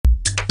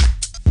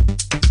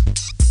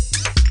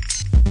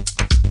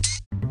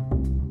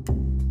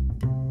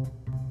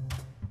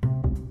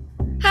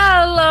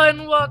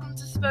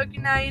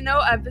Spoken Now You Know,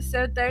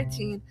 episode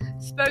 13.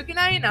 Spoken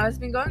Now You Know has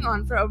been going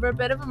on for over a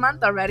bit of a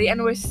month already,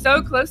 and we're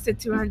so close to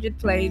 200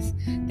 plays.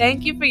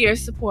 Thank you for your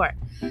support.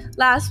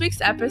 Last week's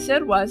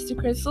episode was Do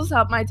Crystals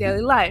Help My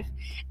Daily Life?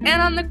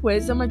 And on the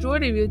quiz, the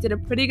majority of you did a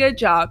pretty good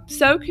job,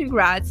 so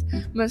congrats.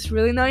 Must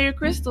really know your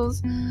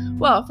crystals.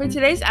 Well, for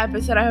today's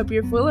episode, I hope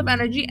you're full of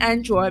energy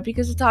and joy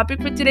because the topic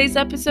for today's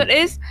episode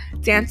is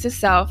Dance to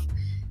Self.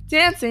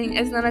 Dancing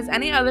is known as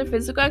any other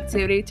physical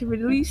activity to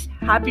release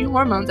happy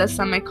hormones, as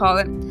some may call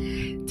it.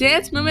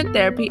 Dance movement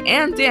therapy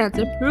and dance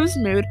improves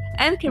mood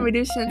and can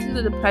reduce symptoms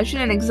of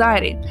depression and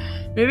anxiety.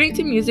 Moving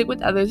to music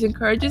with others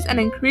encourages and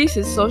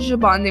increases social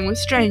bonding with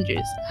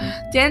strangers.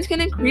 Dance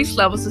can increase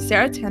levels of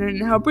serotonin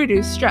and help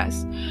reduce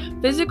stress.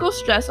 Physical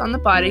stress on the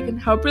body can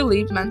help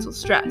relieve mental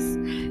stress.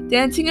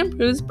 Dancing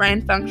improves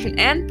brain function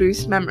and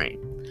boosts memory.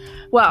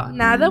 Well,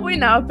 now that we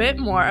know a bit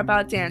more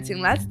about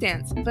dancing, let's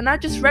dance, but not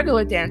just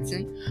regular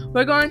dancing.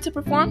 We're going to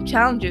perform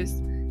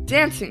challenges,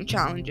 dancing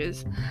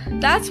challenges.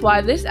 That's why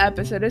this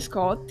episode is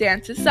called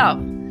Dance to Self.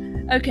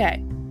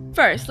 Okay,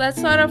 first, let's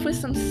start off with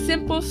some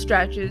simple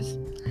stretches.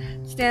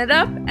 Stand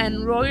up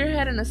and roll your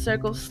head in a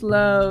circle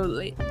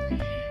slowly.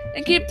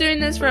 And keep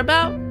doing this for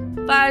about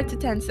 5 to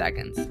 10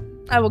 seconds.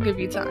 I will give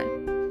you time.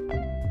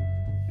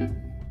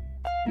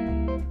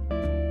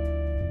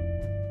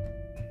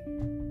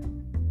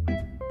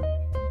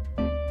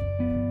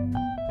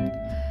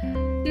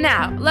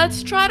 Now,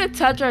 let's try to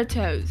touch our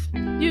toes.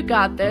 You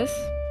got this.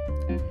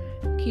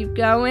 Keep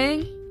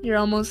going. You're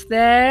almost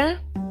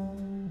there.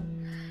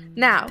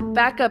 Now,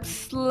 back up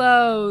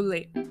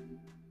slowly.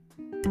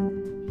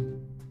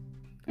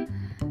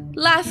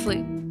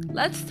 Lastly,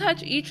 let's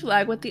touch each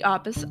leg with the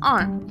opposite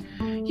arm.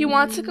 You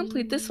want to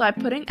complete this by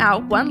putting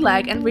out one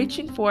leg and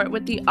reaching for it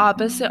with the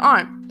opposite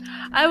arm.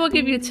 I will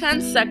give you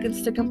 10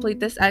 seconds to complete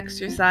this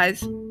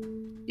exercise.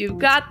 You've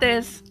got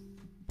this.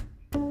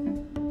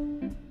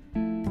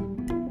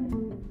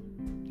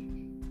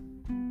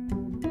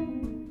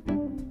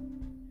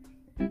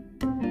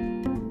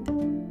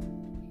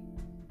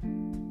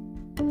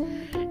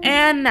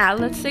 And now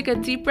let's take a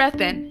deep breath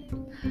in.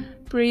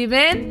 Breathe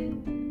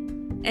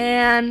in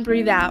and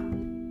breathe out.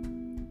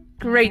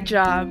 Great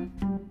job.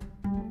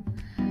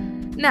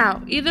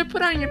 Now, either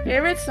put on your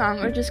favorite song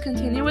or just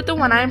continue with the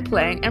one I'm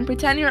playing and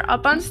pretend you're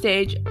up on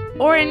stage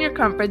or in your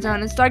comfort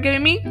zone and start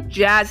giving me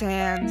jazz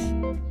hands.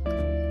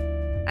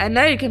 I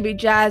know you can be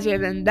jazzier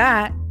than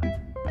that.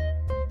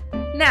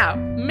 Now,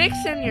 mix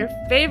in your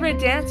favorite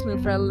dance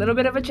move for a little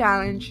bit of a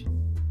challenge.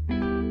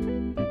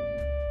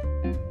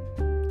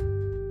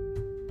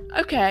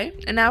 Okay,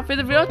 and now for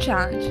the real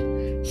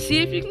challenge. See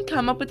if you can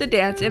come up with a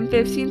dance in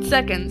 15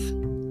 seconds.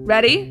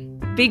 Ready?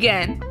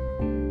 Begin.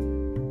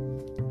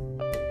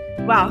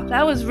 Wow,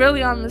 that was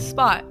really on the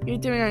spot. You're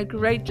doing a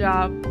great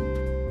job.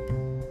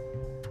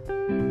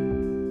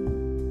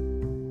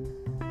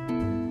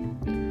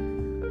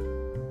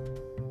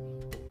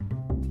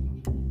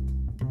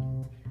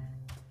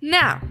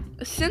 Now,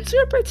 since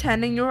you're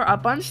pretending you're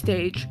up on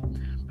stage,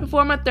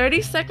 perform a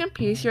 30-second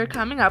piece you're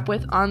coming up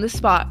with on the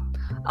spot.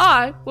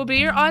 I will be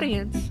your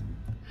audience.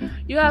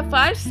 You have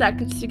 5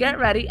 seconds to get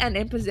ready and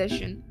in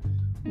position.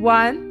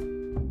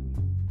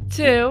 1,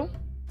 2,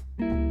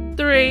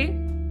 3,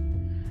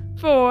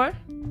 4,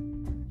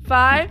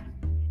 5,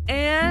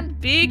 and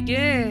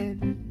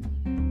begin.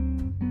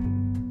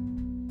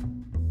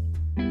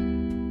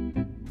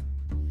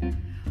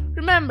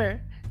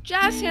 Remember,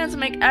 jazz hands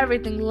make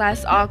everything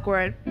less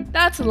awkward.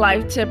 That's a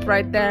life tip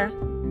right there.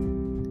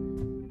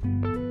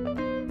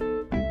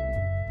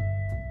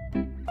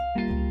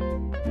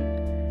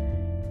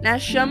 Now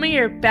show me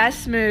your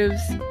best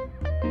moves.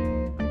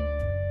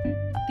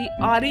 The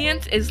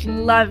audience is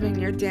loving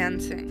your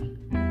dancing.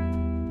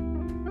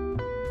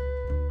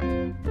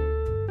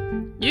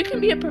 You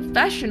can be a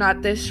professional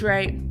at this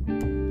rate.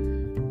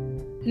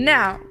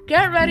 Now,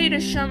 get ready to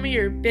show me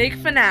your big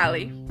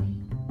finale.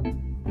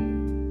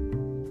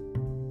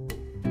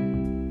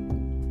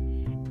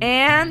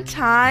 And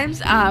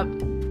time's up.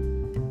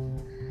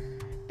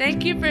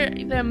 Thank you for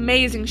the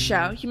amazing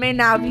show. You may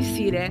now be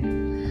seated.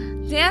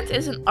 Dance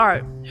is an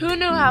art. Who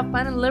knew how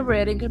fun and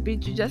liberating it could be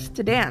just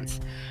to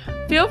dance?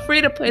 Feel free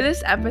to play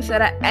this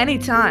episode at any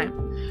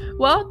time.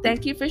 Well,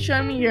 thank you for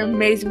showing me your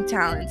amazing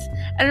talents.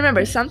 And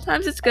remember,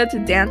 sometimes it's good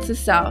to dance to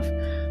self.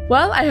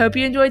 Well, I hope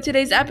you enjoyed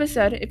today's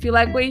episode. If you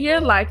like what you hear,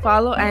 like,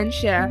 follow, and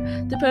share.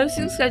 The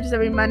posting schedules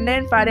every Monday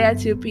and Friday at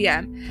 2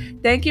 p.m.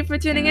 Thank you for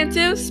tuning in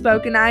to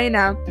Spoken Now You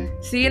Know.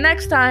 See you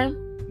next time.